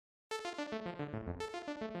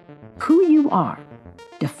Who you are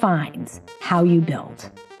defines how you build.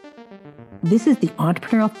 This is the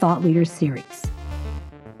Entrepreneurial Thought Leaders Series,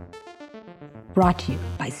 brought to you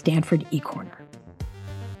by Stanford eCorner.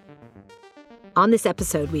 On this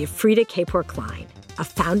episode, we have Freada Kapor Klein, a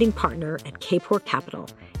founding partner at Kapor Capital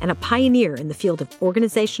and a pioneer in the field of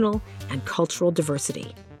organizational and cultural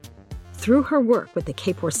diversity. Through her work with the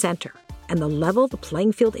Kapor Center and the Level the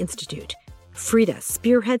Playing Field Institute, Freada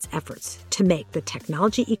spearheads efforts to make the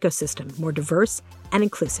technology ecosystem more diverse and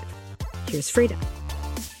inclusive. Here's Freada.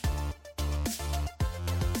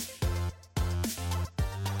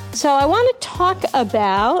 So I want to talk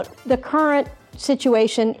about the current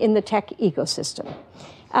situation in the tech ecosystem.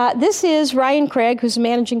 This is Ryan Craig, who's a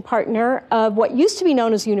managing partner of what used to be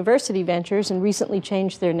known as University Ventures and recently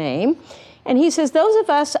changed their name. And he says, those of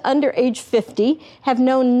us under age 50 have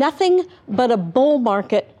known nothing but a bull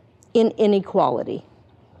market in inequality.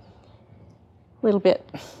 A little bit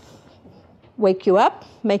wake you up,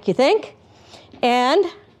 make you think. And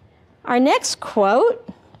our next quote,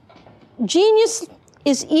 genius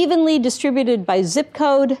is evenly distributed by zip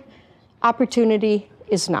code, opportunity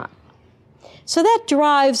is not. So that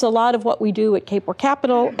drives a lot of what we do at Kapor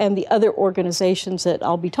Capital and the other organizations that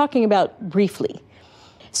I'll be talking about briefly.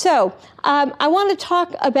 So I want to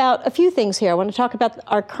talk about a few things here. I want to talk about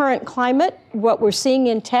our current climate, what we're seeing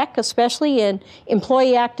in tech, especially in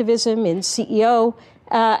employee activism, in CEO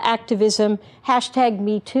activism,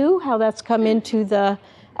 #MeToo, how that's come into the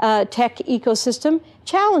tech ecosystem,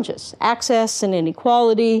 challenges, access and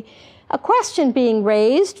inequality, a question being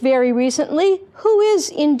raised very recently, who is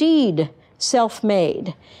indeed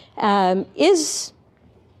self-made? Is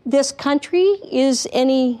this country, is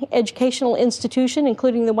any educational institution,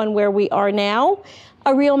 including the one where we are now,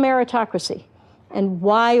 a real meritocracy? And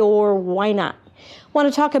why or why not? I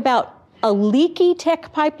want to talk about a leaky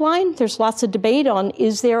tech pipeline. There's lots of debate on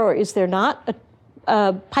is there or is there not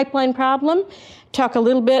a pipeline problem. Talk a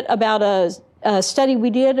little bit about a study we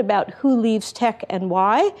did about who leaves tech and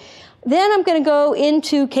why. Then I'm going to go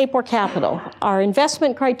into Kapor Capital, our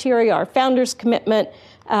investment criteria, our founders' commitment,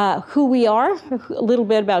 who we are, a little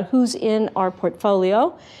bit about who's in our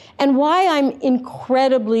portfolio, and why I'm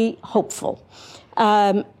incredibly hopeful.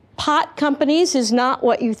 Pot companies is not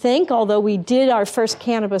what you think, although we did our first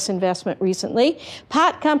cannabis investment recently.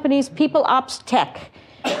 Pot companies, people ops tech.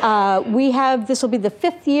 This will be the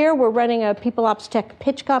 5th year we're running a People Ops Tech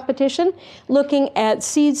pitch competition, looking at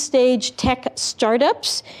seed stage tech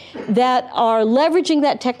startups that are leveraging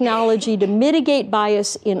that technology to mitigate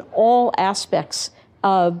bias in all aspects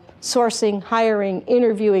of sourcing, hiring,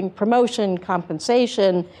 interviewing, promotion,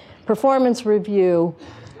 compensation, performance review,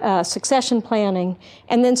 succession planning,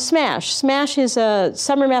 and then SMASH. SMASH is a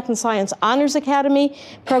Summer Math and Science Honors Academy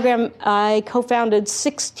program I co-founded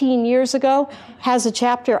 16 years ago, has a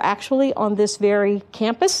chapter actually on this very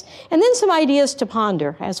campus, and then some ideas to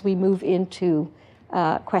ponder as we move into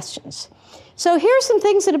questions. So here's some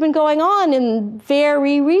things that have been going on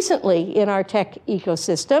very recently in our tech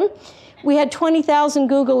ecosystem. We had 20,000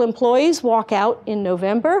 Google employees walk out in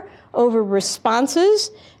November over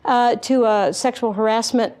responses to a sexual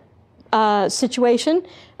harassment situation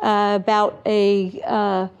about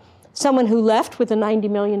someone who left with a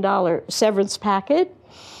 $90 million severance package.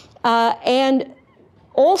 And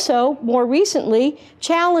also, more recently,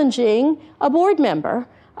 challenging a board member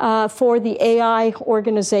for the AI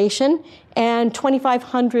organization, and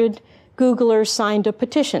 2,500 Googlers signed a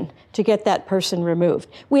petition to get that person removed.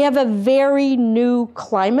 We have a very new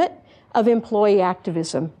climate of employee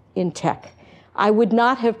activism in tech. I would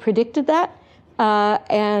not have predicted that,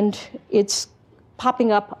 and it's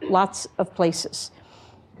popping up lots of places.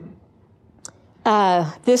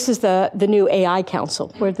 This is the new AI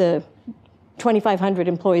Council, where the 2,500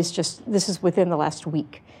 employees this is within the last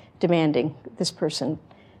week, demanding this person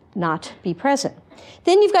not be present.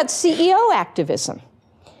 Then you've got CEO activism.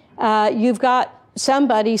 You've got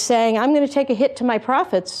somebody saying, I'm going to take a hit to my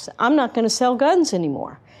profits. I'm not going to sell guns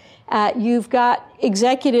anymore. You've got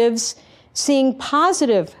executives seeing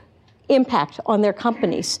positive impact on their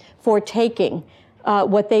companies for taking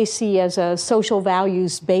what they see as a social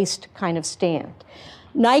values-based kind of stand.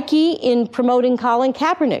 Nike, in promoting Colin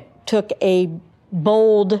Kaepernick, took a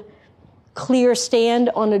bold, clear stand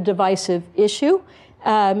on a divisive issue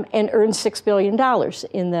and earned $6 billion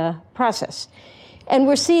in the process. And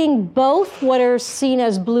we're seeing both what are seen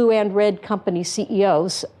as blue and red company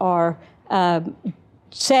CEOs are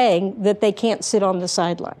saying that they can't sit on the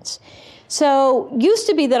sidelines. So used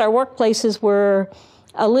to be that our workplaces were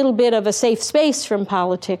a little bit of a safe space from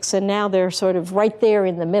politics, and now they're sort of right there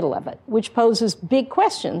in the middle of it, which poses big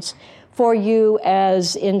questions for you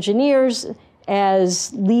as engineers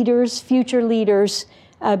as leaders, future leaders,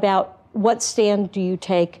 about what stand do you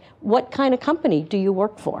take, what kind of company do you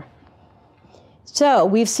work for. So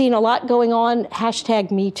we've seen a lot going on,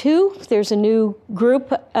 #MeToo. There's a new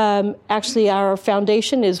group. Actually, our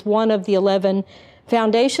foundation is one of the 11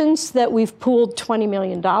 foundations that we've pooled $20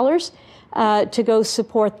 million to go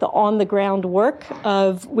support the on-the-ground work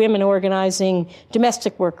of women organizing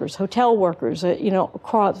domestic workers, hotel workers,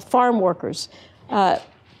 farm workers,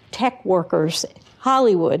 tech workers,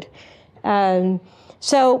 Hollywood.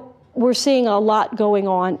 So we're seeing a lot going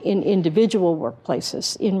on in individual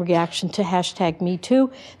workplaces in reaction to #MeToo.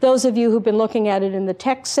 Those of you who've been looking at it in the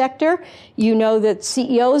tech sector, you know that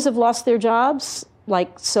CEOs have lost their jobs,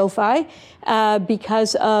 like SoFi,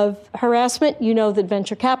 because of harassment. You know that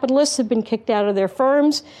venture capitalists have been kicked out of their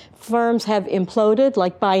firms. Firms have imploded,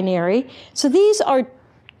 like Binary. So these are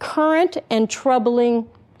current and troubling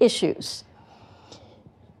issues.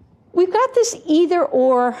 We've got this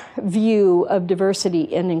either-or view of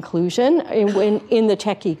diversity and inclusion in the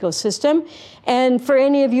tech ecosystem. And for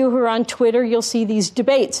any of you who are on Twitter, you'll see these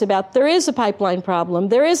debates about there is a pipeline problem,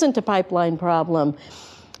 there isn't a pipeline problem,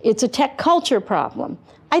 it's a tech culture problem.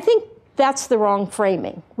 I think that's the wrong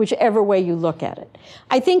framing, whichever way you look at it.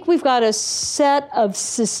 I think we've got a set of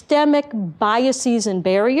systemic biases and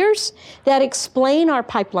barriers that explain our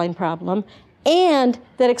pipeline problem and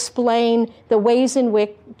that explain the ways in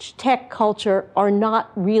which tech culture are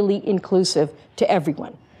not really inclusive to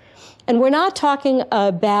everyone. And we're not talking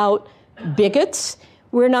about bigots.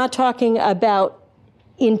 We're not talking about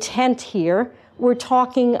intent here. We're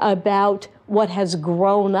talking about what has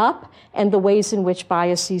grown up and the ways in which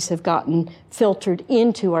biases have gotten filtered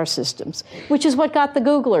into our systems, which is what got the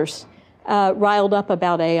Googlers riled up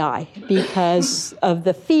about AI, because of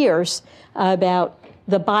the fears about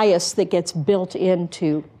the bias that gets built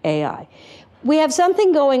into AI. We have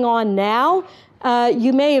something going on now.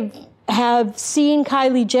 You may have seen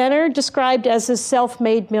Kylie Jenner described as a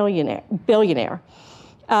self-made billionaire.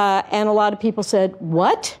 And a lot of people said,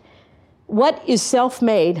 what? What is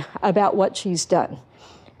self-made about what she's done?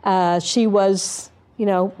 She was,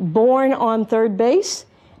 born on third base.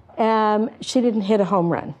 She didn't hit a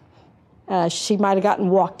home run. She might have gotten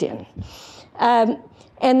walked in.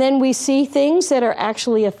 And then we see things that are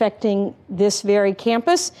actually affecting this very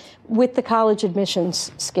campus with the college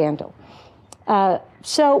admissions scandal.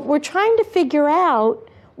 So we're trying to figure out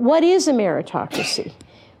what is a meritocracy.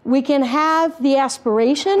 We can have the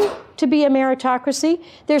aspiration to be a meritocracy.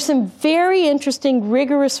 There's some very interesting,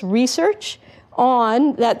 rigorous research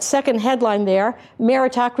on that second headline there,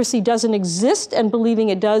 meritocracy doesn't exist and believing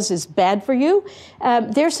it does is bad for you.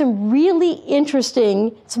 There's some really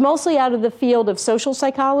interesting, it's mostly out of the field of social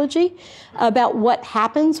psychology, about what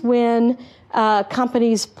happens when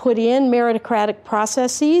companies put in meritocratic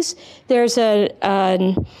processes. There's a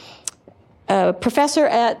professor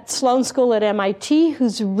at Sloan School at MIT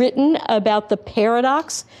who's written about the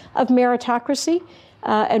paradox of meritocracy.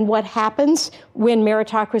 And what happens when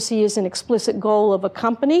meritocracy is an explicit goal of a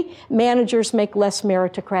company. Managers make less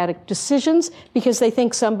meritocratic decisions because they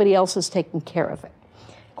think somebody else is taking care of it.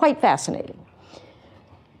 Quite fascinating.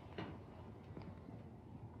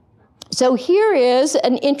 So here is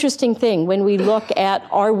an interesting thing when we look at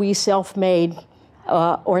are we self-made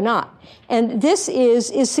or not. And this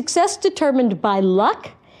is success determined by luck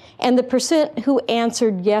and the percent who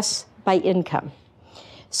answered yes by income.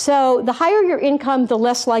 So the higher your income, the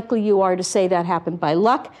less likely you are to say that happened by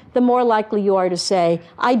luck. The more likely you are to say,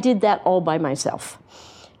 I did that all by myself.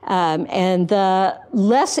 And the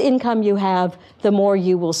less income you have, the more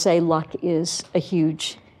you will say luck is a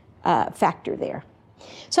huge factor there.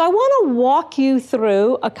 So I want to walk you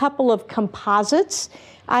through a couple of composites.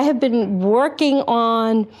 I have been working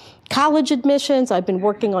on college admissions. I've been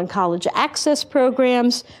working on college access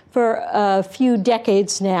programs for a few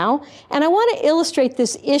decades now. And I want to illustrate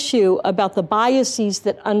this issue about the biases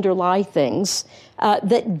that underlie things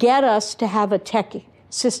that get us to have a tech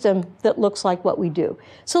system that looks like what we do.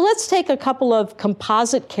 So let's take a couple of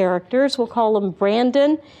composite characters. We'll call them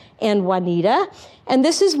Brandon and Juanita. And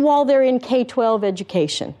this is while they're in K-12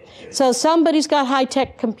 education. So somebody's got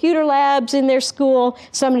high-tech computer labs in their school.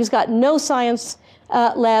 Somebody's got no science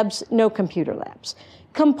labs, no computer labs.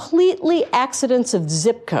 Completely accidents of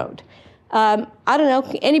zip code. I don't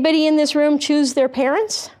know, anybody in this room choose their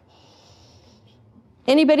parents?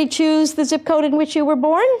 Anybody choose the zip code in which you were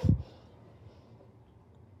born?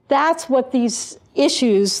 That's what these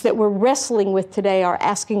issues that we're wrestling with today are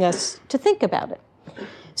asking us to think about it.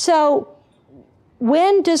 So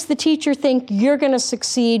When does the teacher think you're going to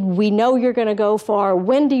succeed? We know you're going to go far.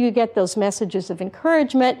 When do you get those messages of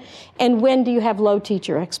encouragement? And when do you have low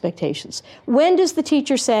teacher expectations? When does the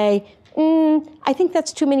teacher say, I think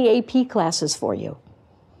that's too many AP classes for you?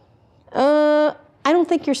 I don't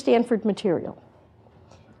think you're Stanford material.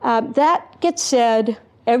 That gets said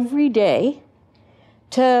every day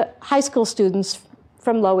to high school students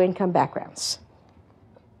from low-income backgrounds.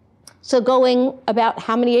 So going about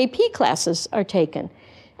how many AP classes are taken.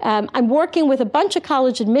 I'm working with a bunch of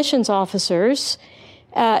college admissions officers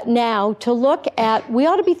now to look at, we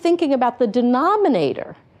ought to be thinking about the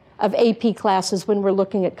denominator of AP classes when we're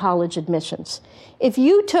looking at college admissions. If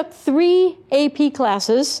you took 3 AP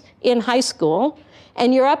classes in high school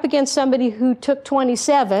and you're up against somebody who took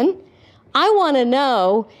 27, I want to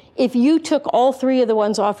know if you took all 3 of the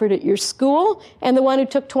ones offered at your school and the one who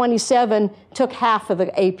took 27 took half of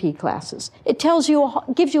the AP classes. It tells you,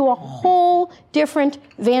 gives you a whole different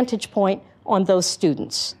vantage point on those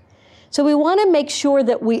students. So we want to make sure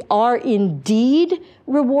that we are indeed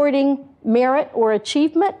rewarding merit or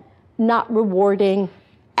achievement, not rewarding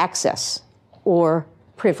access or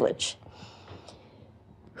privilege.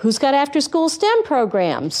 Who's got after-school STEM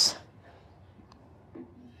programs?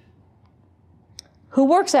 Who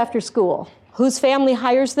works after school? Whose family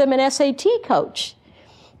hires them an SAT coach?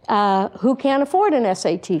 Who can't afford an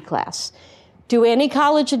SAT class? Do any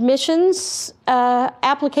college admissions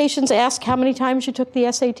applications ask how many times you took the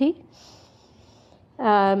SAT?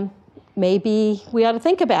 Maybe we ought to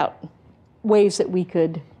think about ways that we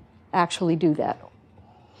could actually do that.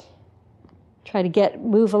 Try to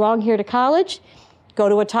move along here to college, go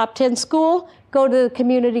to a top 10 school, go to the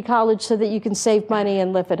community college so that you can save money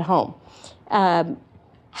and live at home.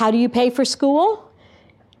 How do you pay for school?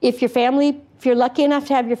 If you're lucky enough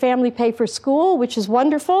to have your family pay for school, which is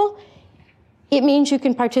wonderful, it means you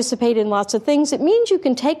can participate in lots of things. It means you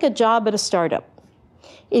can take a job at a startup.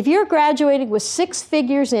 If you're graduating with 6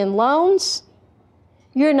 figures in loans,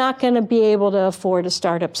 you're not going to be able to afford a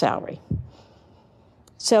startup salary.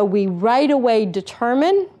 So we right away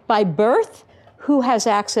determine by birth who has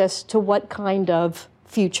access to what kind of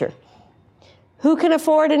future. Who can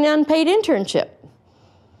afford an unpaid internship?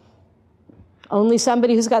 Only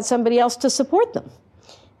somebody who's got somebody else to support them.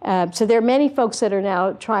 So there are many folks that are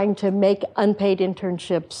now trying to make unpaid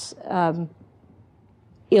internships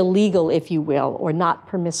illegal, if you will, or not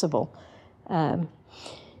permissible.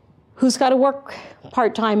 Who's got to work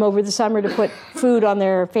part-time over the summer to put food on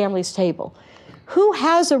their family's table? Who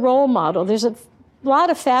has a role model? There's a lot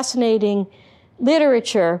of fascinating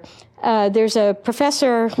literature. There's a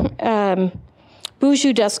professor,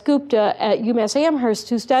 Buju Dasgupta at UMass Amherst,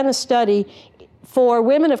 who's done a study for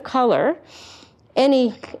women of color,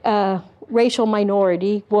 any racial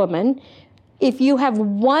minority woman. If you have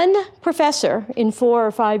one professor in 4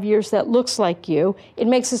 or 5 years that looks like you, it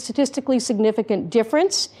makes a statistically significant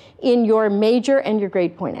difference in your major and your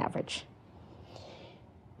grade point average.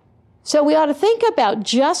 So we ought to think about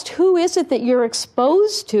just who is it that you're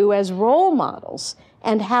exposed to as role models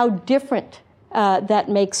and how different that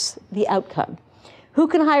makes the outcome. Who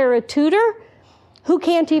can hire a tutor? Who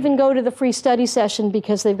can't even go to the free study session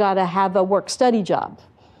because they've got to have a work-study job?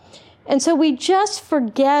 And so we just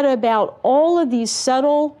forget about all of these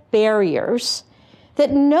subtle barriers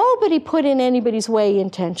that nobody put in anybody's way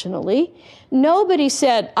intentionally. Nobody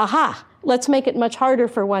said, aha, let's make it much harder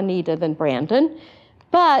for Juanita than Brandon.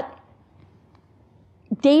 But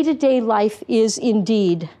day-to-day life is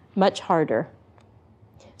indeed much harder.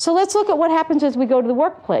 So let's look at what happens as we go to the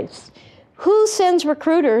workplace. Who sends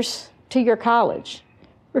recruiters to your college?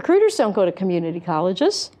 Recruiters don't go to community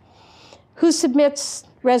colleges. Who submits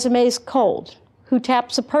resumes cold? Who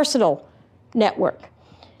taps a personal network?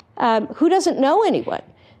 Who doesn't know anyone?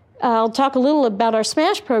 I'll talk a little about our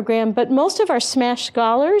SMASH program, but most of our SMASH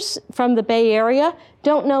scholars from the Bay Area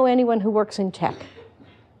don't know anyone who works in tech.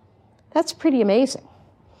 That's pretty amazing.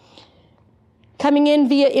 Coming in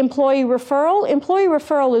via employee referral. Employee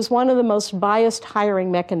referral is one of the most biased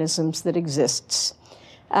hiring mechanisms that exists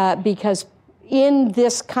because in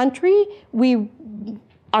this country,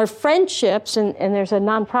 our friendships, and there's a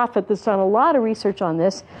nonprofit that's done a lot of research on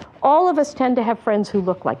this, all of us tend to have friends who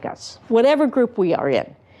look like us, whatever group we are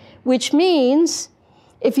in, which means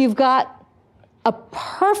if you've got a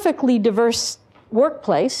perfectly diverse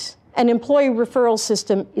workplace, an employee referral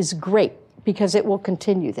system is great because it will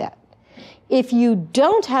continue that. If you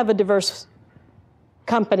don't have a diverse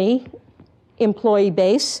company employee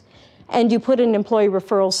base and you put an employee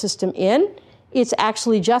referral system in, it's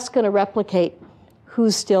actually just going to replicate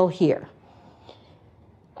who's still here.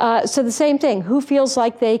 So the same thing, who feels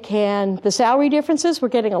like they can, the salary differences, we're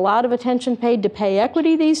getting a lot of attention paid to pay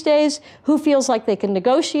equity these days. Who feels like they can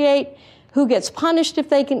negotiate? Who gets punished if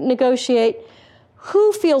they can negotiate?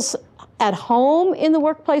 Who feels at home in the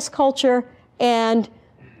workplace culture? And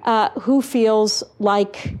who feels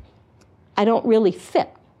like I don't really fit?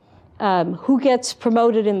 Who gets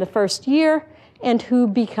promoted in the first year? And who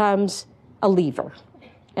becomes a leaver?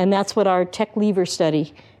 And that's what our tech leaver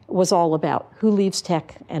study was all about. Who leaves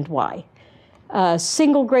tech and why?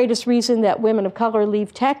 Single greatest reason that women of color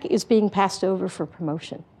leave tech is being passed over for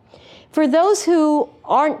promotion. For those who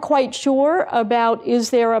aren't quite sure about is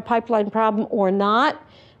there a pipeline problem or not,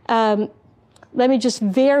 let me just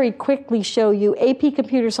very quickly show you AP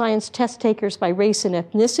Computer Science test takers by race and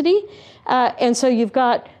ethnicity. And so you've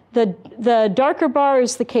got the darker bar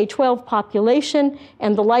is the K-12 population,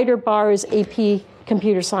 and the lighter bar is AP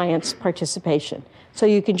Computer Science participation. So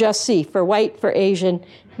you can just see, for white, for Asian,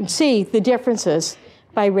 you can see the differences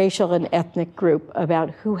by racial and ethnic group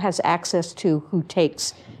about who has access to, who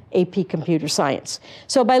takes AP Computer Science.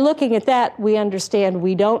 So by looking at that, we understand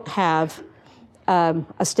we don't have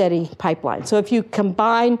a steady pipeline. So if you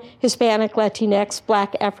combine Hispanic, Latinx,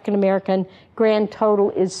 Black, African American, grand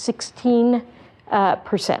total is 16%.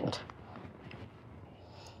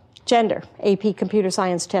 Gender, AP Computer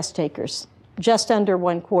Science test takers, just under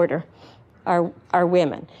 1/4 are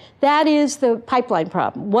women. That is the pipeline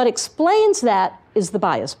problem. What explains that is the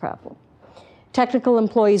bias problem. Technical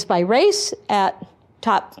employees by race at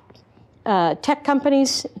top tech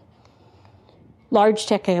companies, large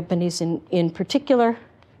tech companies in particular.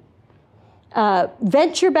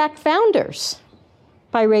 Venture-backed founders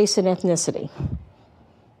by race and ethnicity.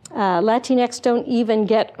 Latinx don't even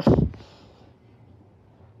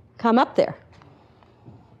come up there.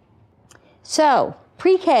 So,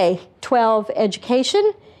 pre-K-12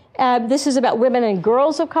 education. This is about women and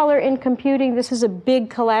girls of color in computing. This is a big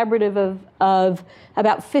collaborative of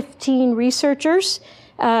about 15 researchers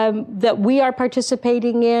that we are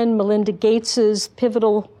participating in. Melinda Gates's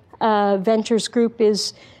Pivotal Ventures group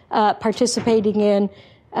is participating in.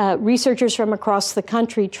 Researchers from across the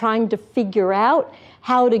country trying to figure out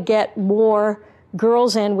how to get more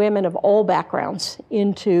girls and women of all backgrounds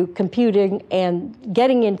into computing and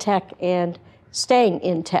getting in tech and staying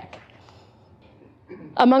in tech.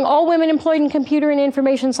 Among all women employed in computer and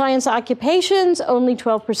information science occupations, only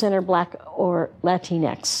 12% are Black or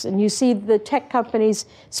Latinx. And you see the tech companies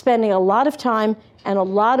spending a lot of time and a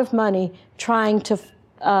lot of money trying to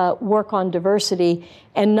work on diversity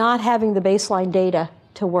and not having the baseline data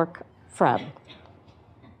to work from.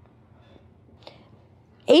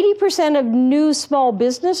 80% of new small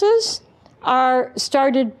businesses are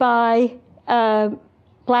started by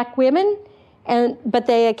Black women, but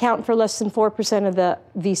they account for less than 4% of the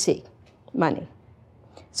VC money.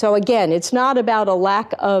 So again, it's not about a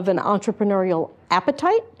lack of an entrepreneurial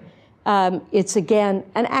appetite. It's, again,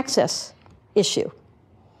 an access issue.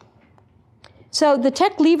 So the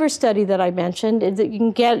tech leaver study that I mentioned,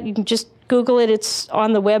 you can just Google it. It's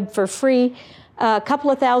on the web for free. A couple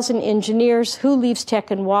of thousand engineers, who leaves tech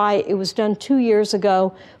and why. It was done 2 years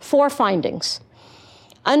ago. 4 findings.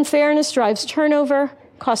 Unfairness drives turnover,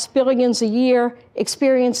 costs billions a year,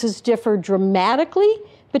 experiences differ dramatically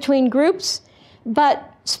between groups,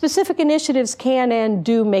 but specific initiatives can and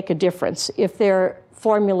do make a difference if they're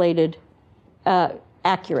formulated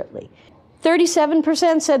accurately.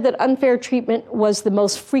 37% said that unfair treatment was the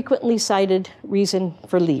most frequently cited reason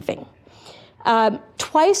for leaving.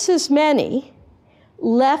 Twice as many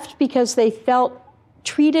left because they felt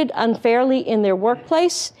treated unfairly in their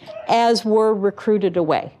workplace as were recruited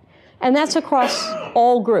away. And that's across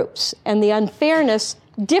all groups. And the unfairness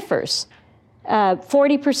differs.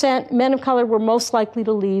 40% men of color were most likely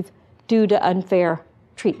to leave due to unfair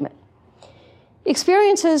treatment.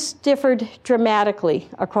 Experiences differed dramatically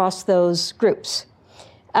across those groups.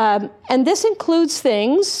 And this includes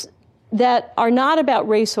things that are not about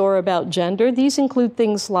race or about gender. These include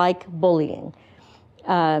things like bullying.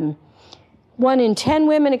 1 in 10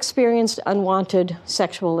 women experienced unwanted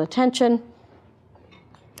sexual attention,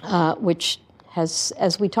 which has,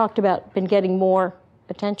 as we talked about, been getting more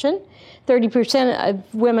attention. 30%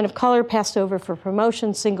 of women of color passed over for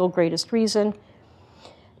promotion, single greatest reason.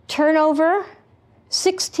 Turnover,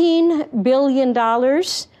 $16 billion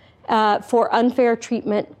for unfair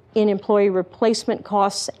treatment in employee replacement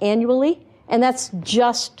costs annually, and that's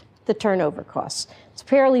just the turnover costs. It's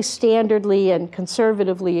fairly standardly and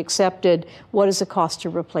conservatively accepted what is the cost to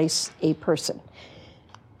replace a person.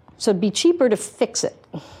 So it'd be cheaper to fix it.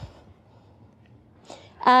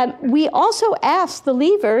 We also asked the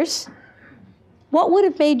leavers, what would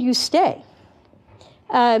have made you stay?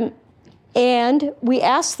 And we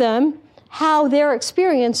ask them how their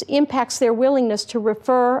experience impacts their willingness to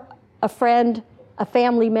refer a friend, a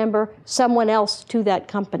family member, someone else to that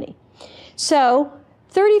company. So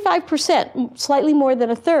 35%, slightly more than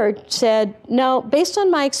a third, said, no, based on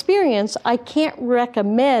my experience, I can't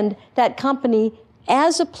recommend that company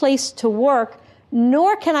as a place to work,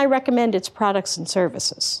 nor can I recommend its products and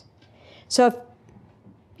services. So if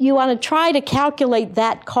you want to try to calculate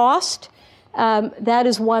that cost, that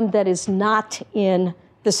is one that is not in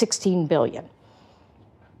the $16 billion.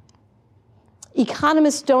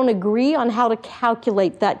 Economists don't agree on how to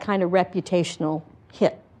calculate that kind of reputational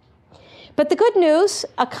hit. But the good news,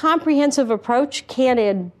 a comprehensive approach can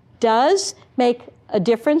and does make a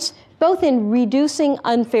difference, both in reducing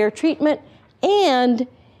unfair treatment and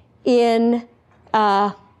in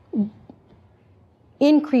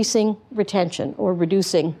increasing retention or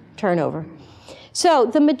reducing turnover. So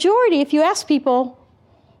the majority, if you ask people,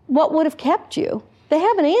 what would have kept you? They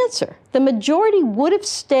have an answer. The majority would have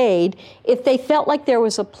stayed if they felt like there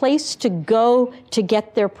was a place to go to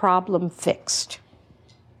get their problem fixed,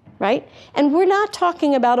 right? And we're not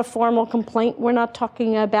talking about a formal complaint. We're not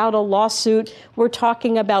talking about a lawsuit. We're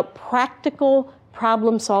talking about practical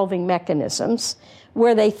problem-solving mechanisms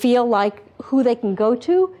where they feel like who they can go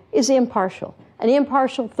to is impartial, an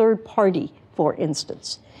impartial third party, for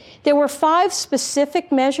instance. There were 5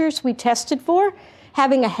 specific measures we tested for.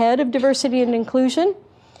 Having a head of diversity and inclusion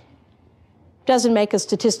doesn't make a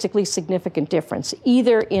statistically significant difference,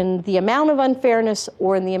 either in the amount of unfairness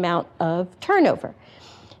or in the amount of turnover.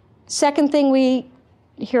 Second thing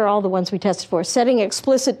here are all the ones we tested for, setting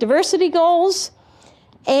explicit diversity goals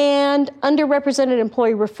and underrepresented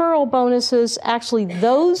employee referral bonuses. Actually,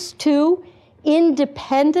 those 2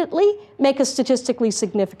 independently make a statistically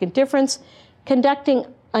significant difference. Conducting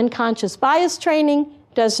unconscious bias training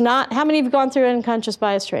does not. How many of you have gone through unconscious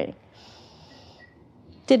bias training?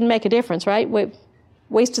 Didn't make a difference, right? We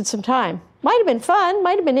wasted some time. Might have been fun,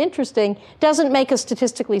 might have been interesting. Doesn't make a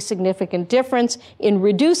statistically significant difference in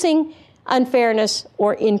reducing unfairness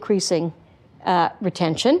or increasing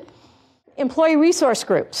retention. Employee resource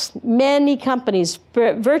groups. Many companies,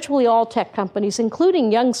 virtually all tech companies,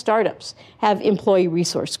 including young startups, have employee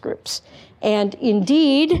resource groups. And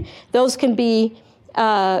indeed, those can be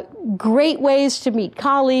great ways to meet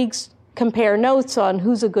colleagues, compare notes on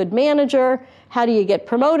who's a good manager, how do you get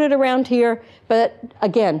promoted around here, but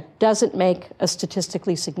again, doesn't make a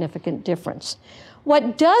statistically significant difference.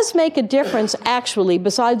 What does make a difference, actually,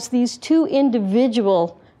 besides these 2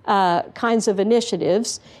 individual kinds of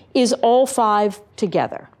initiatives, is all 5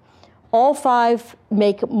 together. All 5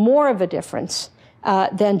 make more of a difference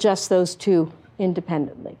than just those 2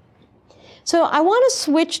 independently. So I want to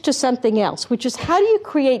switch to something else, which is how do you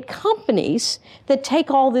create companies that take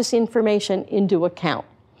all this information into account?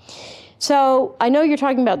 So I know you're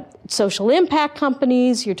talking about social impact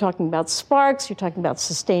companies, you're talking about sparks, you're talking about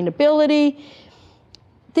sustainability.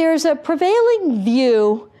 There's a prevailing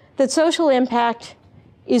view that social impact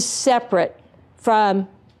is separate from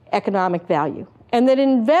economic value, and that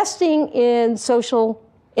investing in social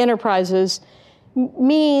enterprises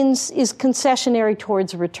is concessionary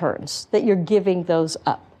towards returns, that you're giving those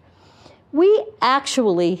up. We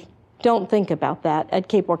actually don't think about that at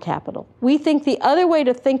Kapor Capital. We think the other way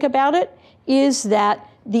to think about it is that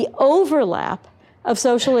the overlap of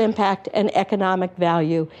social impact and economic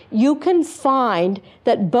value, you can find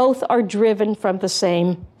that both are driven from the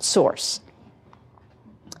same source.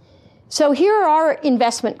 So here are our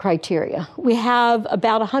investment criteria. We have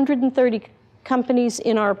about 130 companies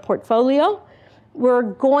in our portfolio. We're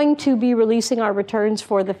going to be releasing our returns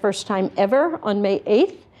for the first time ever on May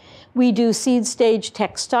 8th. We do seed stage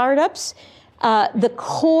tech startups. The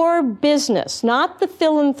core business, not the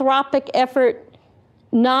philanthropic effort,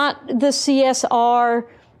 not the CSR,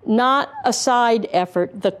 not a side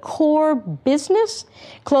effort. The core business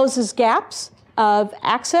closes gaps of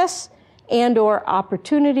access and or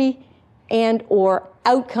opportunity and or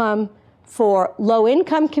outcome for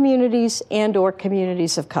low-income communities and or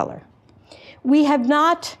communities of color. We have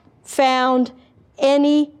not found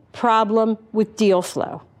any problem with deal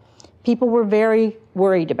flow. People were very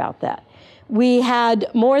worried about that. We had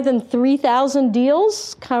more than 3,000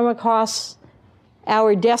 deals come across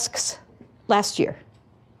our desks last year.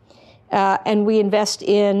 And we invest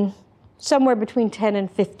in somewhere between 10 and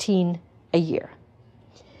 15 a year.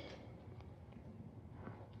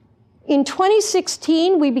 In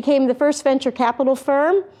 2016, we became the first venture capital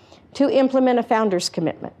firm to implement a founder's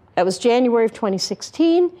commitment. That was January of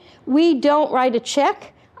 2016. We don't write a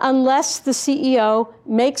check unless the CEO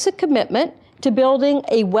makes a commitment to building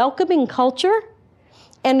a welcoming culture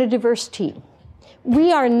and a diverse team.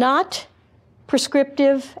 We are not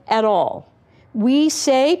prescriptive at all. We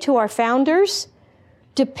say to our founders,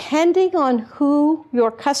 depending on who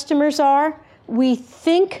your customers are, we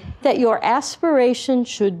think that your aspiration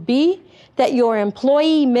should be that your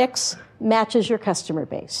employee mix matches your customer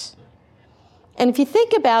base. And if you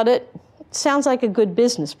think about it, it sounds like a good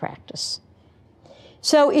business practice.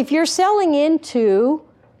 So if you're selling into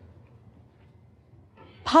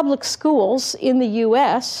public schools in the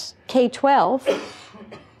US, K-12,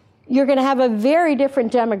 you're going to have a very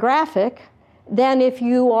different demographic than if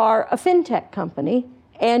you are a fintech company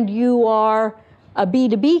and you are a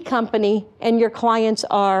B2B company and your clients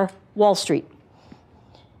are Wall Street.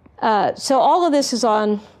 So all of this is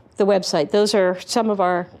on the website. Those are some of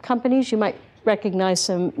our companies. You might recognize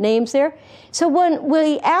some names there. So when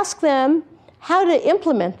we ask them how to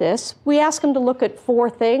implement this, we ask them to look at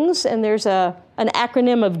 4 things, and there's an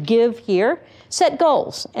acronym of GIVE here. Set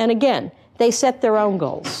goals. And again, they set their own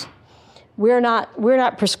goals. We're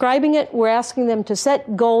not prescribing it. We're asking them to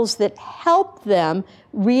set goals that help them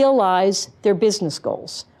realize their business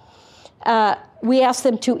goals. We ask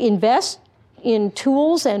them to invest in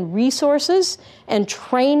tools and resources and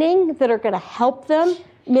training that are going to help them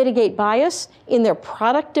mitigate bias in their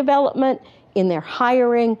product development, in their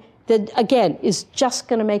hiring, that, again, is just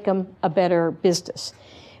going to make them a better business.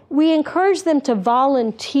 We encourage them to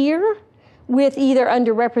volunteer with either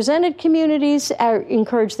underrepresented communities,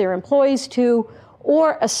 encourage their employees to,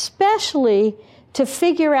 or especially to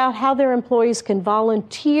figure out how their employees can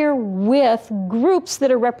volunteer with groups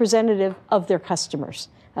that are representative of their customers,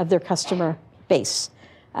 of their customer base,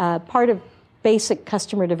 part of basic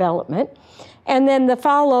customer development. And then the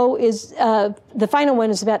final one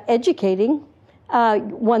is about educating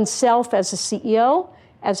oneself as a CEO,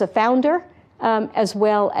 as a founder, as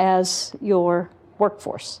well as your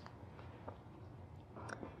workforce.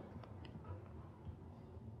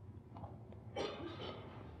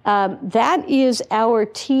 That is our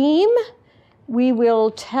team. I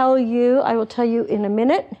will tell you in a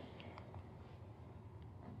minute.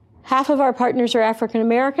 Half of our partners are African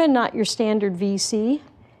American, not your standard VC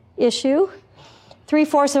issue.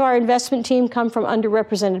 3/4 of our investment team come from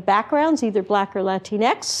underrepresented backgrounds, either Black or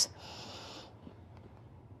Latinx.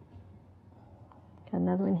 Got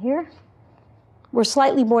another one here. We're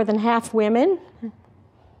slightly more than half women.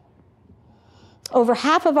 Over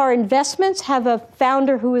half of our investments have a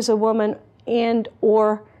founder who is a woman and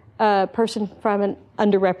or a person from an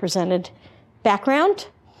underrepresented background.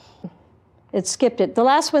 It skipped it. The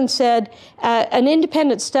last one said an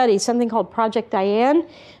independent study, something called Project Diane,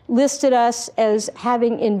 listed us as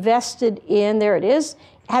having invested in, there it is,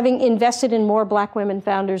 having invested in more Black women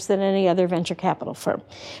founders than any other venture capital firm,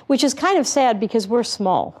 which is kind of sad because we're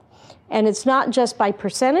small. And it's not just by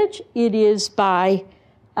percentage, it is by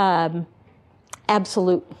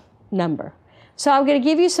absolute number. So I'm going to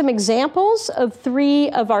give you some examples of 3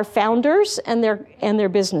 of our founders and their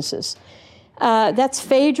businesses. That's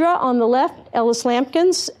Phaedra on the left, Ellis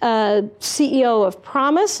Lampkins, CEO of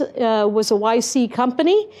Promise, was a YC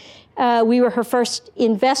company. We were her first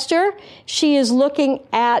investor. She is looking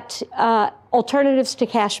at alternatives to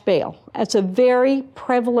cash bail. That's a very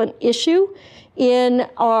prevalent issue in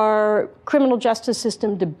our criminal justice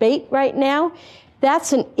system debate right now.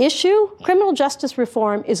 That's an issue. Criminal justice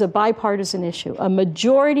reform is a bipartisan issue. A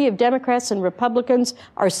majority of Democrats and Republicans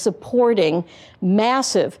are supporting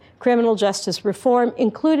massive criminal justice reform,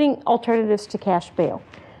 including alternatives to cash bail.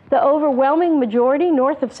 The overwhelming majority,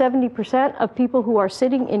 north of 70% of people who are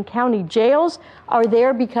sitting in county jails are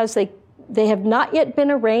there because they have not yet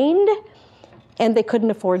been arraigned and they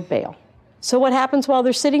couldn't afford bail. So what happens while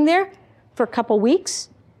they're sitting there? For a couple weeks,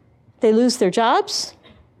 they lose their jobs.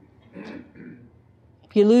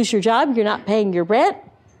 You lose your job, you're not paying your rent,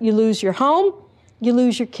 you lose your home, you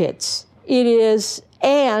lose your kids.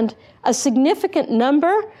 And a significant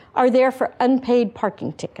number are there for unpaid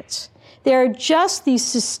parking tickets. There are just these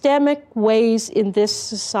systemic ways in this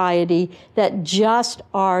society that just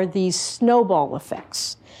are these snowball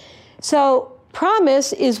effects. So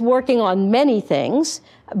Promise is working on many things,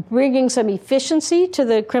 bringing some efficiency to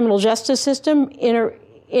the criminal justice system,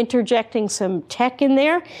 interjecting some tech in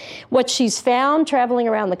there. What she's found traveling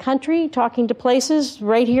around the country, talking to places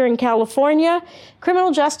right here in California,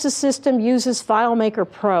 criminal justice system uses FileMaker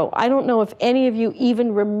Pro. I don't know if any of you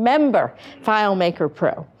even remember FileMaker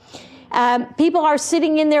Pro. People are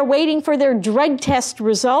sitting in there waiting for their drug test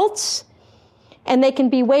results, and they can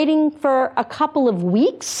be waiting for a couple of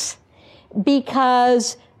weeks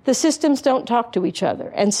because the systems don't talk to each other.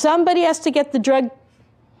 And somebody has to get the drug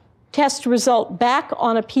test result back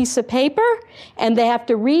on a piece of paper, and they have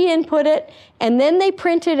to re-input it, and then they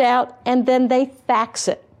print it out, and then they fax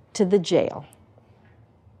it to the jail.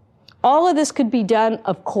 All of this could be done,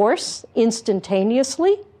 of course,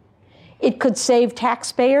 instantaneously. It could save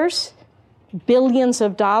taxpayers billions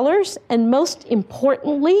of dollars, and most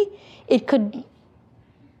importantly, it could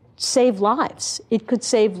save lives. It could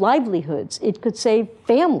save livelihoods. It could save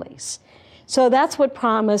families. So that's what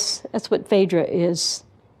Freada is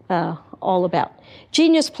all about.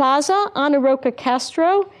 Genius Plaza, Ana Roca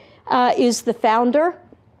Castro is the founder.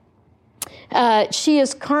 She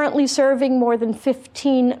is currently serving more than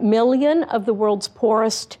 15 million of the world's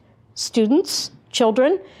poorest students,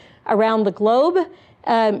 children, around the globe.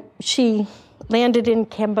 She landed in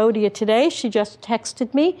Cambodia today. She just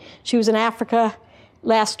texted me. She was in Africa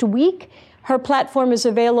last week. Her platform is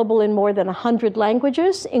available in more than 100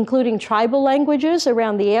 languages, including tribal languages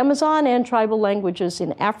around the Amazon and tribal languages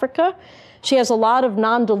in Africa. She has a lot of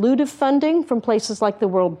non-dilutive funding from places like the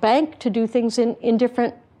World Bank to do things in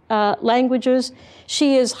different languages.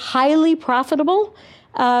 She is highly profitable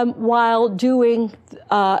while doing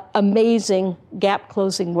amazing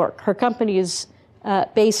gap-closing work. Her company is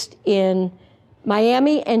based in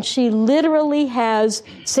Miami, and she literally has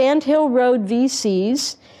Sand Hill Road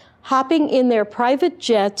VCs hopping in their private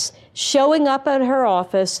jets, showing up at her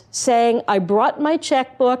office, saying, I brought my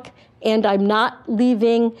checkbook, and I'm not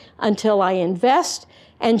leaving until I invest.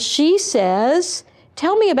 And she says,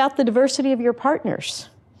 tell me about the diversity of your partners.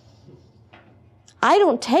 I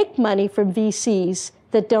don't take money from VCs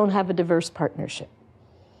that don't have a diverse partnership.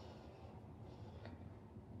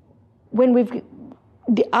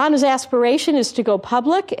 Anna's aspiration is to go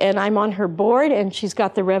public, and I'm on her board, and she's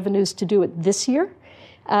got the revenues to do it this year.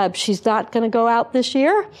 She's not going to go out this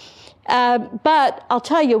year. But I'll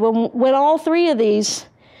tell you, when all three of these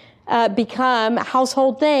become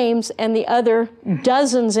household names and the other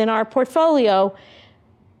dozens in our portfolio,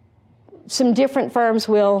 some different firms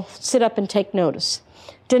will sit up and take notice.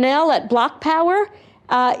 Danelle at Block Power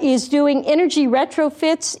is doing energy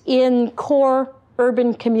retrofits in core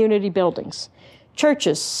urban community buildings.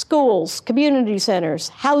 Churches, schools, community centers,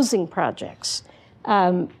 housing projects.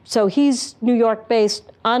 So he's New York-based,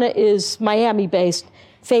 Anna is Miami-based,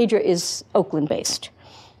 Freada is Oakland-based.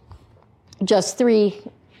 Just three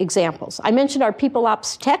examples. I mentioned our People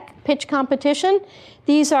Ops Tech pitch competition.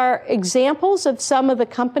 These are examples of some of the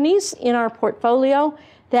companies in our portfolio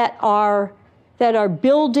that are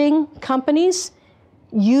building companies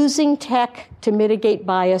using tech to mitigate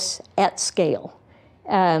bias at scale.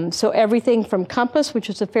 So everything from Compass, which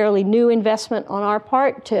is a fairly new investment on our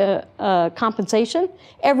part, to compensation,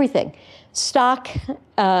 everything. Stock,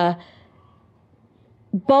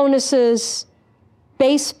 bonuses,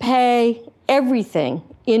 base pay, everything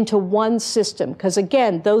into one system. Because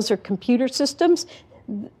again, those are computer systems.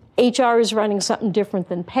 HR is running something different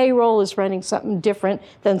than payroll, is running something different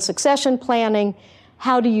than succession planning.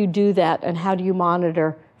 How do you do that, and how do you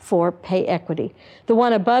monitor for pay equity? The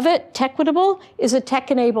one above it, Techquitable, is a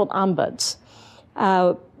tech-enabled ombuds.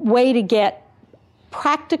 Way to get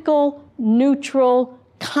practical, neutral,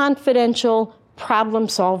 confidential,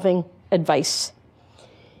 problem-solving advice.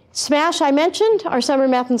 SMASH, I mentioned, our Summer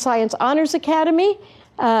Math and Science Honors Academy,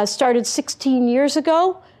 started 16 years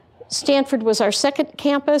ago. Stanford was our second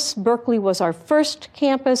campus. Berkeley was our first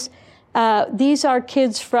campus. These are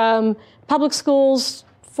kids from public schools,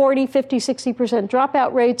 40, 50, 60%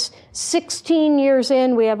 dropout rates. 16 years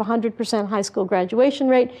in, we have 100% high school graduation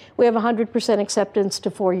rate. We have 100% acceptance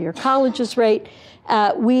to four-year colleges rate.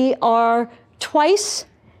 We are twice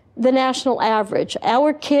the national average.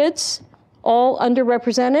 Our kids, all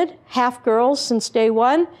underrepresented, half girls since day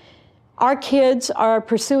one. Our kids are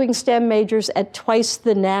pursuing STEM majors at twice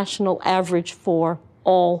the national average for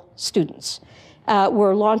all students.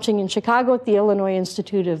 We're launching in Chicago at the Illinois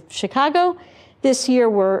Institute of Chicago. This year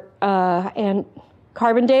we're in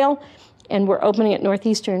Carbondale, and we're opening at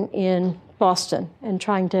Northeastern in Boston and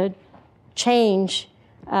trying to change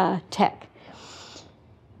tech.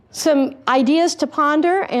 Some ideas to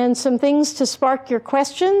ponder and some things to spark your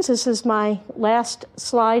questions. This is my last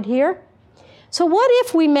slide here. So what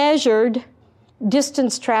if we measured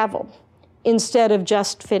distance traveled instead of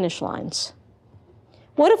just finish lines?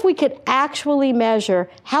 What if we could actually measure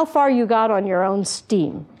how far you got on your own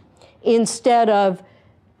steam instead of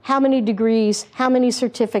how many degrees, how many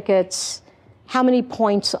certificates, how many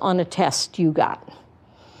points on a test you got?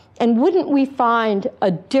 And wouldn't we find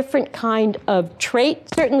a different kind of trait?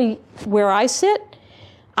 Certainly where I sit,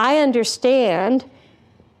 I understand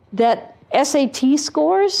that SAT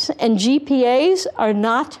scores and GPAs are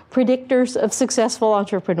not predictors of successful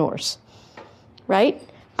entrepreneurs, right?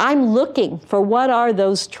 I'm looking for what are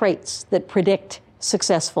those traits that predict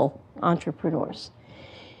successful entrepreneurs.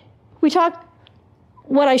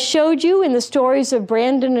 What I showed you in the stories of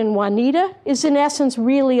Brandon and Juanita is in essence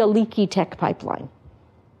really a leaky tech pipeline.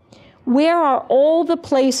 Where are all the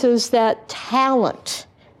places that talent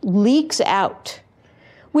leaks out?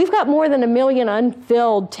 We've got more than 1 million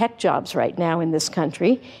unfilled tech jobs right now in this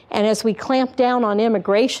country, and as we clamp down on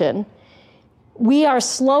immigration, we are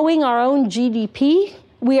slowing our own GDP,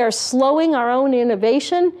 we are slowing our own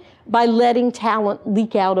innovation by letting talent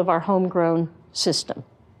leak out of our homegrown system.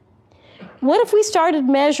 What if we started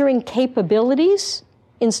measuring capabilities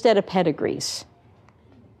instead of pedigrees?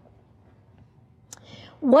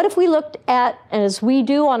 What if we looked at, as we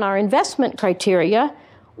do on our investment criteria,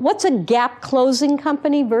 what's a gap closing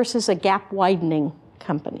company versus a gap widening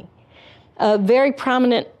company? A very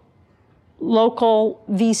prominent local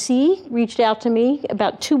VC reached out to me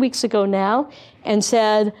about 2 weeks ago now and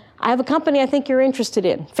said, I have a company I think you're interested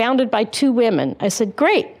in, founded by 2 women. I said,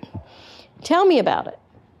 great, tell me about it.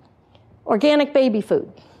 Organic baby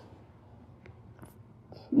food.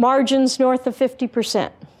 Margins north of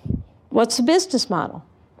 50%. What's the business model?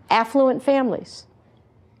 Affluent families.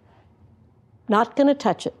 Not going to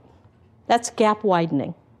touch it. That's gap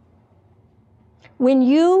widening. When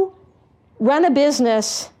you run a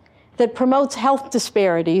business that promotes health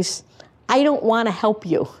disparities, I don't want to help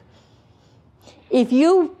you. If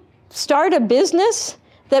you start a business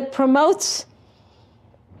that promotes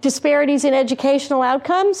disparities in educational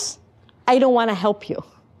outcomes, I don't want to help you.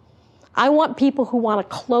 I want people who want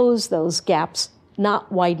to close those gaps,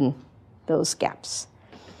 not widen those gaps.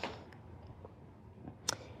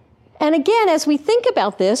 And again, as we think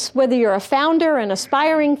about this, whether you're a founder, an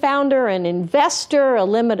aspiring founder, an investor, a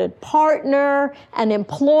limited partner, an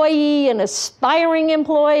employee, an aspiring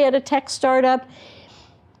employee at a tech startup,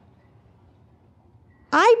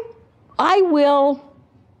 I will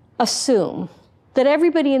assume that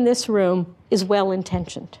everybody in this room is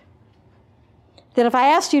well-intentioned. That if I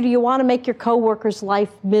asked you, do you want to make your coworker's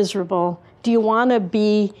life miserable? Do you want to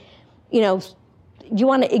be, do you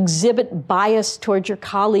want to exhibit bias towards your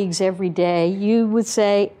colleagues every day? You would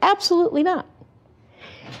say, absolutely not.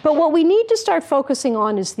 But what we need to start focusing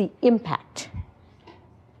on is the impact.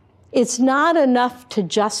 It's not enough to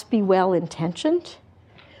just be well-intentioned.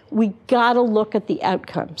 We got to look at the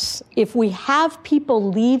outcomes. If we have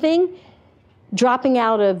people leaving, dropping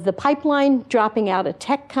out of the pipeline, dropping out of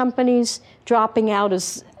tech companies, dropping out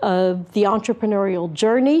of the entrepreneurial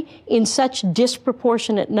journey in such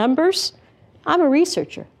disproportionate numbers, I'm a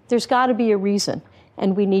researcher. There's got to be a reason,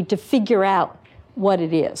 and we need to figure out what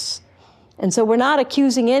it is. And so we're not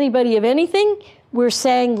accusing anybody of anything. We're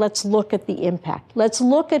saying let's look at the impact. Let's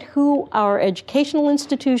look at who our educational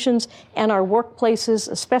institutions and our workplaces,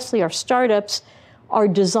 especially our startups, are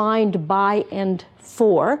designed by and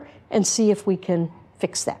for, and see if we can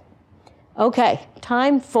fix that. Okay,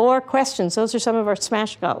 time for questions. Those are some of our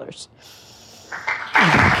smash scholars.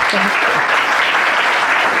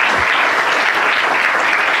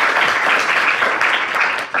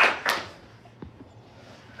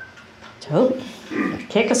 Toby,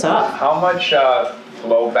 kick us off. How much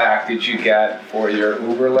blowback did you get for your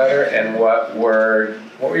Uber letter, and what were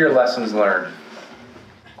your lessons learned?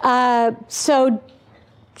 So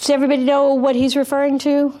does everybody know what he's referring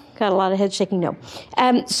to? Got a lot of head shaking, no.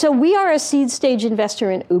 So we are a seed stage investor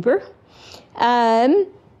in Uber.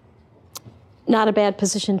 Not a bad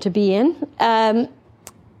position to be in.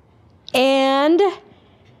 And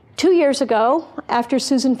 2 years ago, after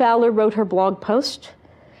Susan Fowler wrote her blog post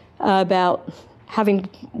about having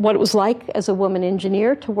what it was like as a woman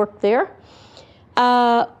engineer to work there,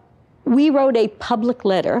 we wrote a public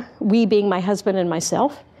letter, we being my husband and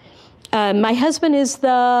myself. My husband is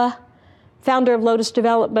the founder of Lotus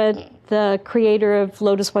Development, the creator of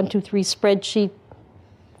Lotus 123 spreadsheet,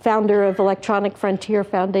 founder of Electronic Frontier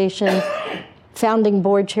Foundation, founding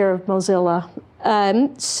board chair of Mozilla.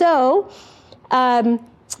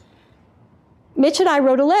 Mitch and I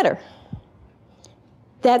wrote a letter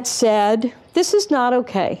that said, this is not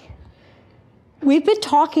okay. We've been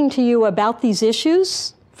talking to you about these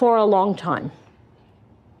issues for a long time.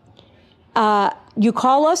 You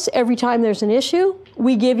call us every time there's an issue,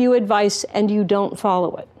 we give you advice, and you don't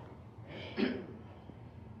follow it.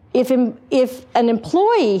 If an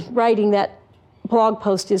employee writing that blog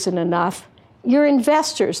post isn't enough, your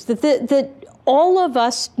investors, that all of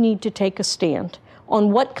us need to take a stand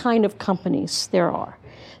on what kind of companies there are.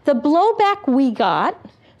 The blowback we got,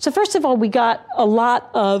 so first of all, we got a lot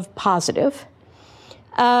of positive.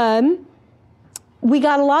 We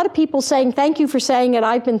got a lot of people saying, thank you for saying it,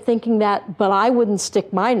 I've been thinking that, but I wouldn't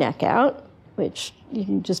stick my neck out. which you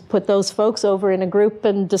can just put those folks over in a group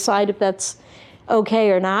and decide if that's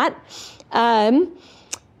okay or not. But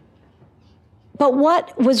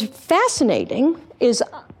what was fascinating is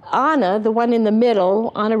Anna, the one in the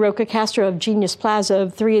middle, Anna Roca Castro of Genius Plaza,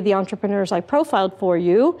 of three of the entrepreneurs I profiled for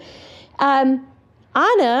you. Anna,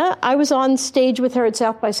 I was on stage with her at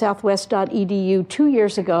southbysouthwest.edu 2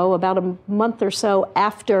 years ago, about a month or so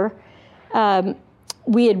after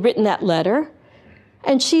we had written that letter.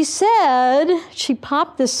 And she said, she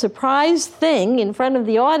popped this surprise thing in front of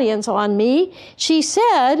the audience on me. She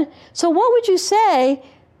said, so what would you say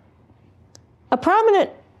a prominent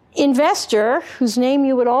investor, whose name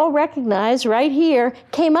you would all recognize right here,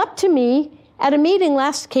 came up to me at a meeting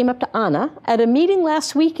came up to Anna at a meeting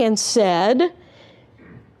last week and said,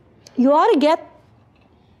 you ought to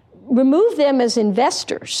remove them as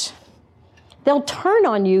investors. They'll turn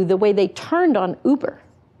on you the way they turned on Uber.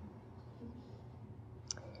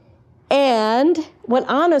 And what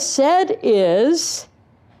Anna said is,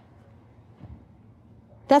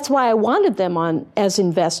 that's why I wanted them on as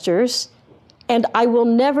investors, and I will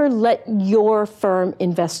never let your firm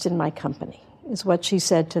invest in my company, is what she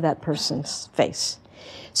said to that person's face.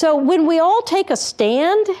 So when we all take a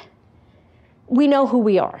stand, we know who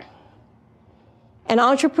we are. And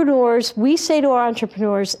entrepreneurs, we say to our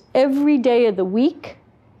entrepreneurs every day of the week,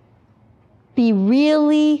 be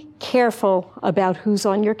really careful about who's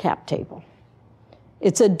on your cap table.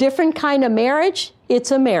 It's a different kind of marriage.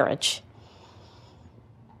 It's a marriage.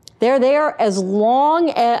 They're there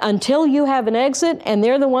until you have an exit, and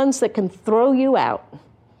they're the ones that can throw you out.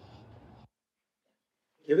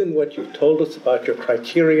 Given what you've told us about your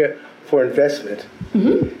criteria for investment,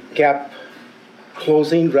 gap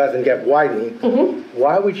closing rather than gap widening,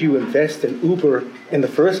 why would you invest in Uber in the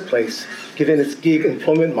first place, given its gig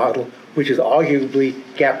employment model, which is arguably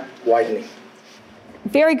gap widening?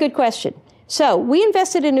 Very good question. So we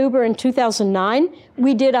invested in Uber in 2009.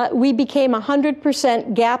 We became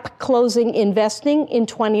 100% gap closing investing in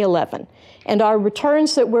 2011. And our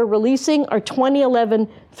returns that we're releasing are 2011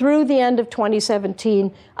 through the end of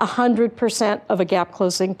 2017, 100% of a gap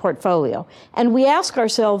closing portfolio. And we ask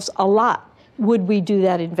ourselves a lot, would we do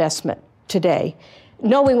that investment today?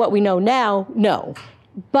 Knowing what we know now, no.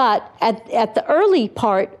 But at the early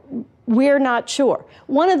part, we're not sure.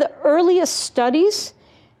 One of the earliest studies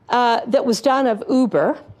that was done of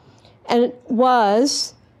Uber, and it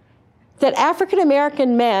was that African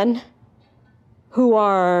American men who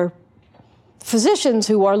are physicians,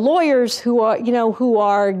 who are lawyers, who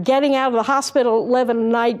are getting out of the hospital at 11 at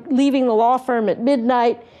night, leaving the law firm at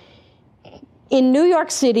midnight, in New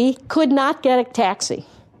York City could not get a taxi.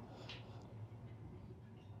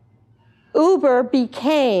 Uber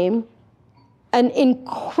became an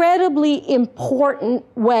incredibly important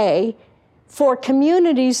way for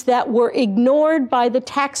communities that were ignored by the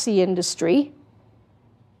taxi industry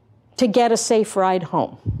to get a safe ride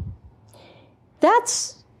home.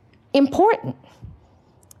 That's important.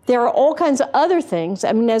 There are all kinds of other things.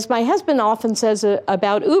 I mean, as my husband often says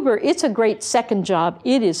about Uber, it's a great second job.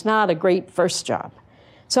 It is not a great first job.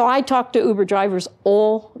 So I talk to Uber drivers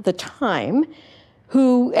all the time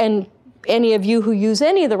and any of you who use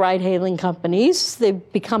any of the ride-hailing companies,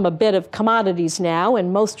 they've become a bit of commodities now,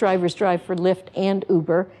 and most drivers drive for Lyft and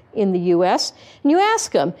Uber in the U.S. And you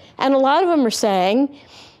ask them, and a lot of them are saying,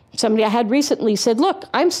 somebody I had recently said, look,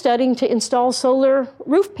 I'm studying to install solar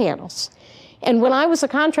roof panels. And when I was a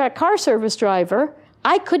contract car service driver,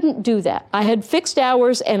 I couldn't do that. I had fixed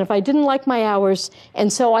hours, and if I didn't like my hours,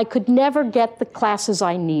 and so I could never get the classes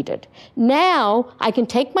I needed. Now, I can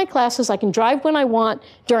take my classes, I can drive when I want.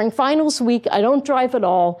 During finals week, I don't drive at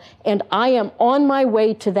all, and I am on my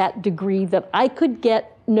way to that degree that I could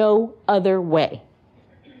get no other way.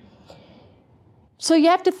 So you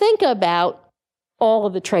have to think about all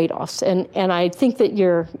of the trade-offs, and I think that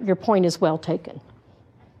your point is well taken.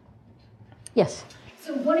 Yes?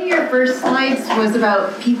 So one of your first slides was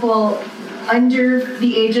about people under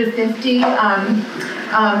the age of 50.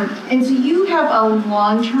 And so you have a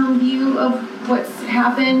long-term view of what's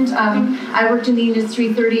happened. I worked in the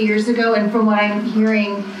industry 30 years ago, and from what I'm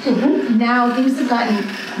hearing now, things have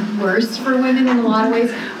gotten worse for women in a lot of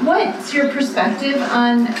ways. What's your perspective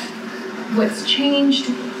on what's changed?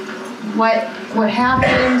 What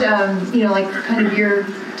happened? Like kind of your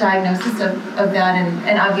diagnosis of that,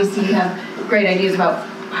 and obviously you have great ideas about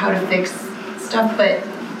how to fix stuff, but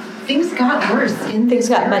things got worse in this area. Things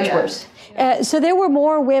got much worse. So there were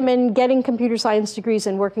more women getting computer science degrees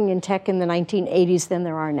and working in tech in the 1980s than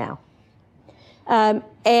there are now.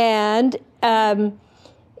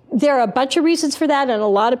 There are a bunch of reasons for that, and a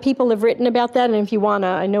lot of people have written about that. And if you want to,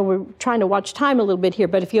 I know we're trying to watch time a little bit here,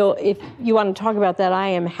 but if you want to talk about that, I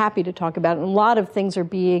am happy to talk about it. And a lot of things are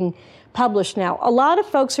being published now. A lot of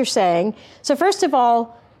folks are saying, so first of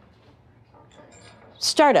all,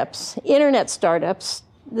 startups, internet startups,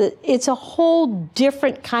 it's a whole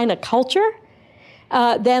different kind of culture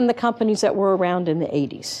than the companies that were around in the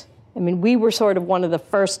 80s. I mean, we were sort of one of the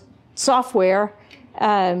first software.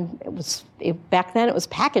 Back then it was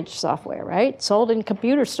packaged software, right? Sold in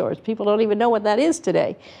computer stores. People don't even know what that is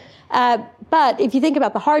today. But if you think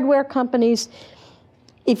about the hardware companies,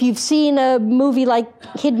 if you've seen a movie like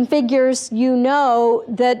Hidden Figures, you know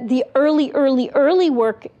that the early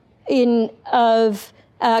work of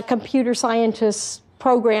computer scientists,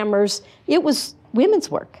 programmers, it was women's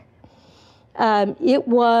work. It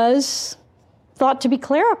was thought to be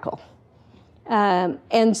clerical.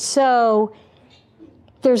 And so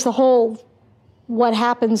there's the whole what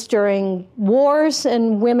happens during wars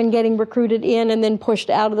and women getting recruited in and then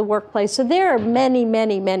pushed out of the workplace. So there are many,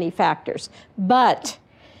 many, many factors. But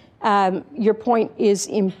your point is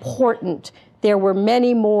important. There were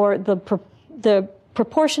many more. The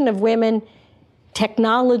proportion of women,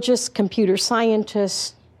 technologists, computer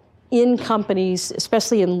scientists in companies,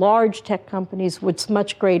 especially in large tech companies, was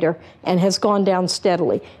much greater and has gone down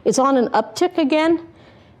steadily. It's on an uptick again.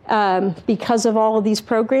 Because of all of these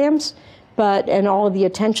programs, and all of the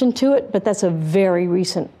attention to it, but that's a very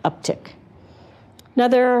recent uptick.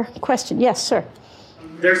 Another question? Yes, sir.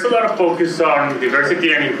 There's a lot of focus on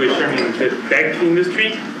diversity and inclusion in the tech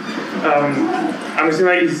industry. I'm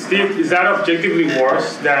assuming, is that objectively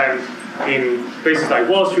worse than in places like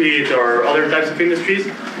Wall Street or other types of industries,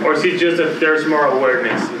 or is it just that there's more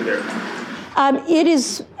awareness in there? It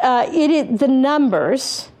is the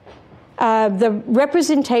numbers. The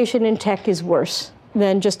representation in tech is worse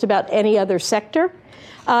than just about any other sector.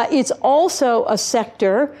 It's also a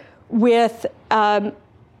sector with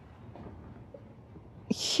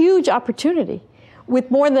huge opportunity,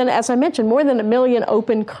 with more than, as I mentioned, more than 1 million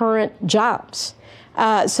open current jobs.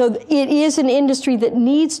 So it is an industry that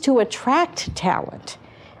needs to attract talent.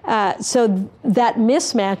 So that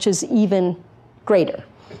mismatch is even greater.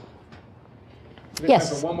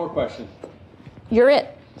 Yes. One more question. You're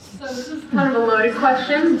it. So this is kind of a loaded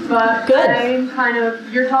question, but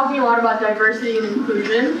you're talking a lot about diversity and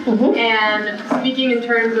inclusion, and speaking in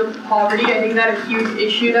terms of poverty, I think that a huge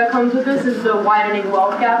issue that comes with this is the widening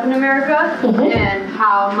wealth gap in America, and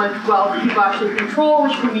how much wealth people actually control,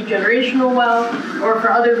 which can be generational wealth, or for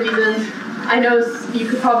other reasons. I know you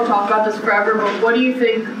could probably talk about this forever, but what do you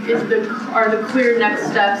think are the clear next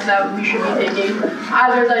steps that we should be taking,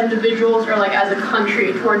 either as individuals or like as a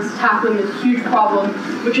country, towards tackling this huge problem,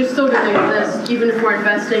 which is still going to exist, even if we're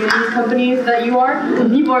investing in these companies that you are?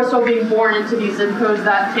 People are still being born into these zip codes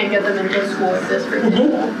that can't get them into school like this, for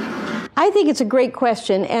example. I think it's a great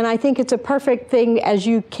question, and I think it's a perfect thing as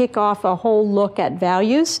you kick off a whole look at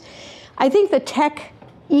values. I think the tech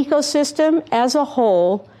ecosystem as a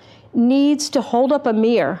whole needs to hold up a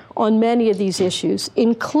mirror on many of these issues,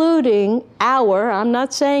 including I'm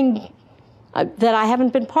not saying that I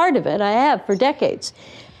haven't been part of it, I have for decades,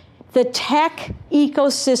 the tech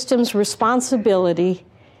ecosystem's responsibility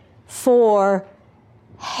for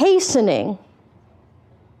hastening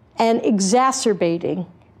and exacerbating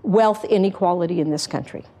wealth inequality in this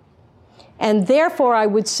country. And therefore, I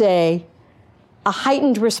would say a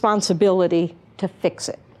heightened responsibility to fix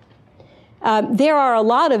it. There are a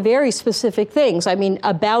lot of very specific things. I mean,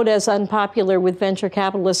 about as unpopular with venture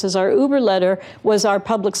capitalists as our Uber letter was our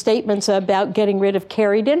public statements about getting rid of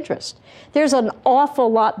carried interest. There's an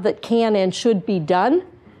awful lot that can and should be done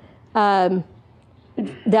that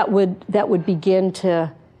would begin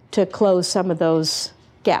to close some of those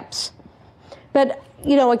gaps. But,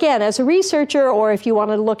 again, as a researcher, or if you want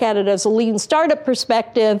to look at it as a lean startup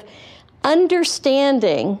perspective,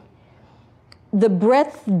 understanding the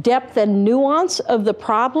breadth, depth, and nuance of the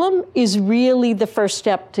problem is really the first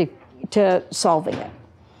step to solving it.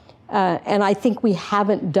 And I think we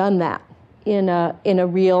haven't done that in a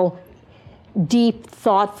real deep,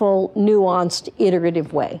 thoughtful, nuanced,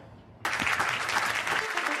 iterative way.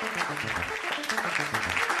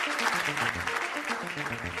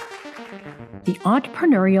 The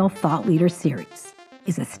Entrepreneurial Thought Leader Series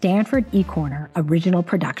is a Stanford eCorner original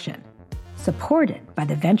production, supported by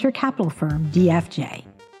the venture capital firm DFJ.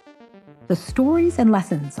 The stories and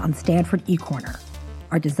lessons on Stanford eCorner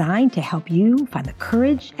are designed to help you find the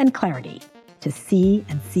courage and clarity to see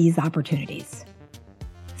and seize opportunities.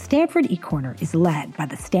 Stanford eCorner is led by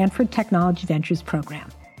the Stanford Technology Ventures Program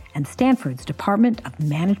and Stanford's Department of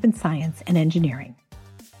Management Science and Engineering.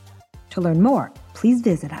 To learn more, please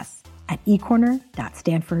visit us at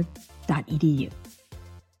ecorner.stanford.edu.